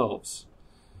ourselves.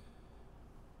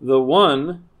 The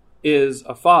one is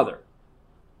a Father,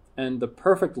 and the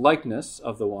perfect likeness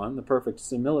of the one, the perfect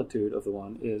similitude of the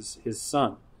one, is his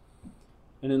Son.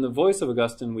 And in the voice of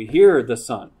Augustine, we hear the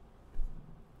Son,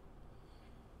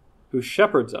 who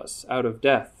shepherds us out of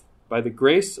death by the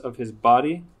grace of his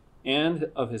body and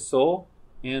of his soul,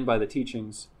 and by the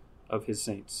teachings of his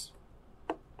saints.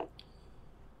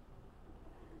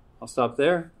 I'll stop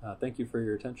there. Thank you for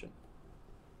your attention.